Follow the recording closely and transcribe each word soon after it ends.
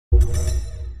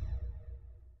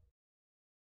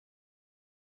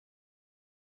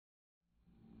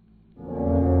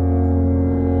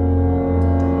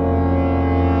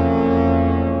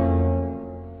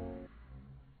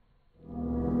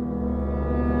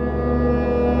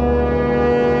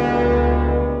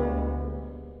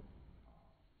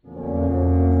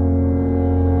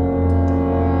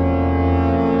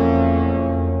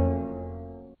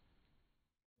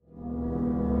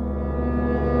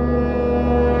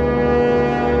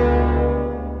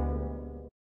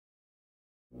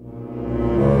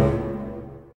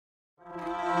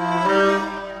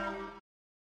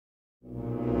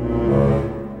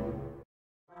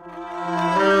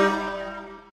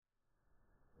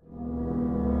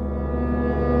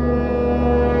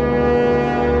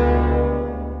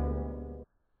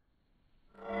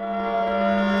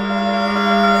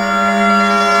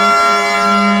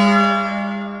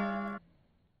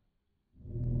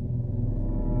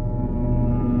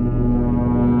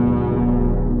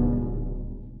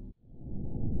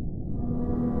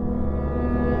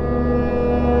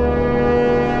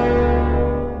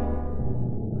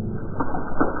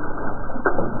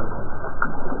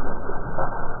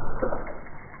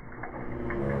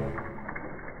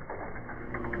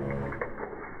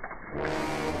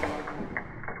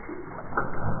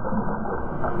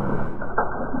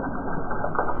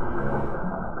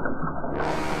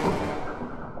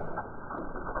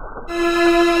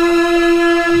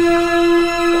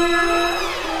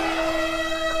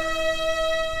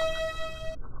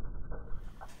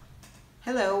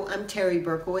Hello, I'm Terry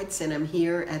Berkowitz, and I'm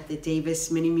here at the Davis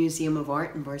Mini Museum of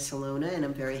Art in Barcelona, and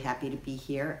I'm very happy to be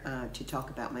here to talk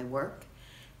about my work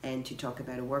and to talk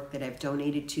about a work that I've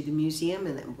donated to the museum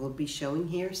and that we'll be showing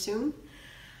here soon.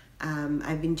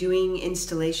 I've been doing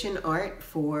installation art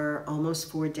for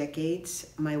almost 4 decades.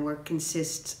 My work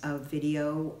consists of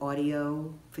video,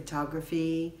 audio,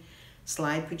 photography,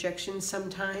 slide projections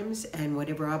sometimes, and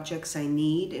whatever objects I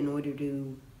need in order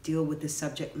to deal with the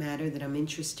subject matter that I'm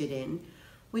interested in,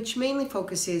 which mainly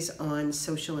focuses on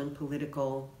social and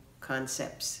political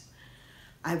concepts.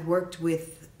 I've worked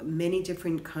with many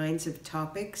different kinds of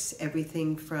topics,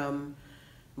 everything from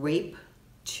rape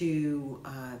to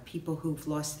people who've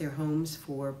lost their homes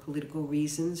for political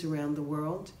reasons around the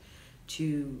world,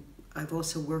 to I've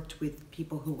also worked with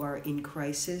people who are in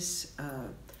crisis,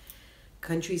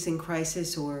 countries in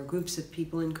crisis or groups of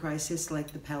people in crisis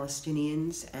like the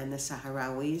Palestinians and the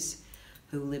Sahrauis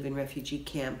who live in refugee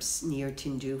camps near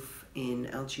Tindouf in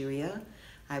Algeria.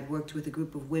 I've worked with a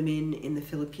group of women in the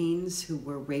Philippines who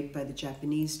were raped by the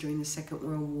Japanese during the Second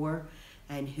World War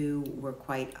and who were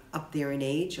quite up there in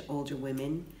age, older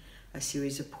women. A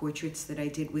series of portraits that I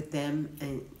did with them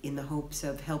and in the hopes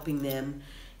of helping them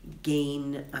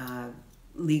gain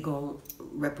legal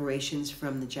reparations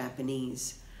from the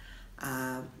Japanese.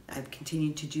 I've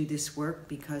continued to do this work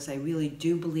because I really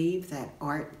do believe that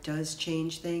art does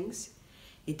change things.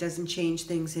 It doesn't change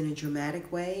things in a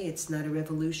dramatic way. It's not a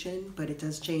revolution, but it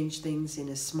does change things in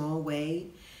a small way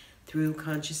through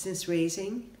consciousness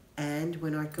raising. And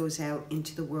when art goes out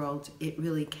into the world, it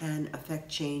really can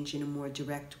affect change in a more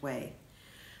direct way.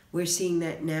 We're seeing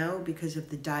that now because of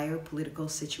the dire political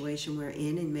situation we're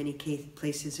in many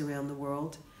places around the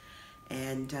world.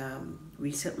 And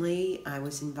recently I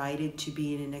was invited to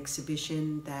be in an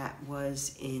exhibition that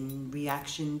was in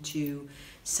reaction to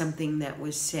something that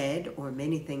was said, or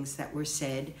many things that were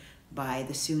said, by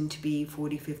the soon-to-be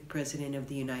 45th President of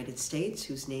the United States,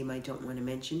 whose name I don't want to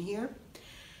mention here.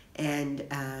 And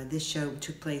this show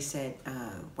took place at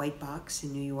White Box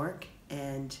in New York.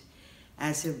 And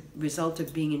as a result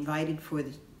of being invited for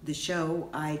the show,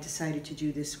 I decided to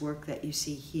do this work that you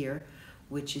see here,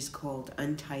 which is called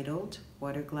Untitled,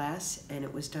 Water Glass, and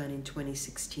it was done in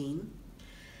 2016.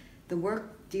 The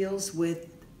work deals with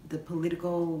the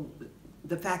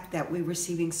fact that we're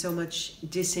receiving so much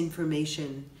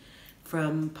disinformation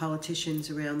from politicians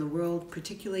around the world,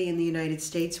 particularly in the United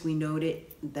States. We noted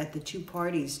that the two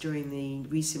parties during the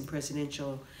recent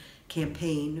presidential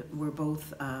campaign were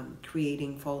both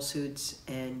creating falsehoods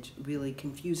and really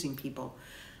confusing people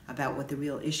about what the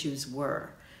real issues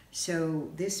were. So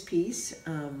this piece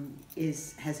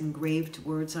has engraved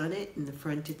words on it. In the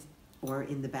front or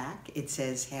in the back it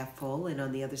says half full, and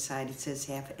on the other side it says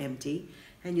half empty.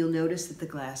 And you'll notice that the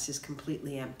glass is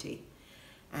completely empty.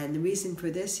 And the reason for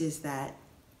this is that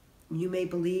you may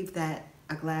believe that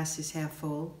a glass is half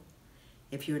full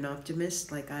if you're an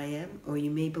optimist like I am, or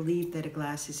you may believe that a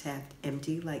glass is half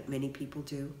empty like many people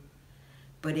do.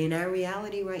 But in our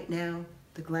reality right now,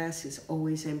 the glass is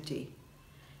always empty.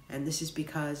 And this is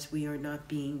because we are not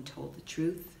being told the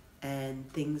truth, and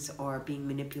things are being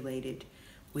manipulated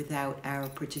without our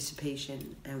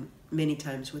participation, and many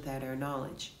times without our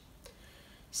knowledge.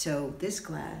 So this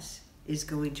glass is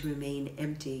going to remain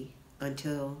empty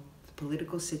until the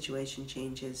political situation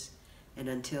changes and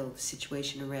until the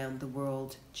situation around the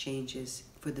world changes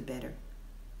for the better.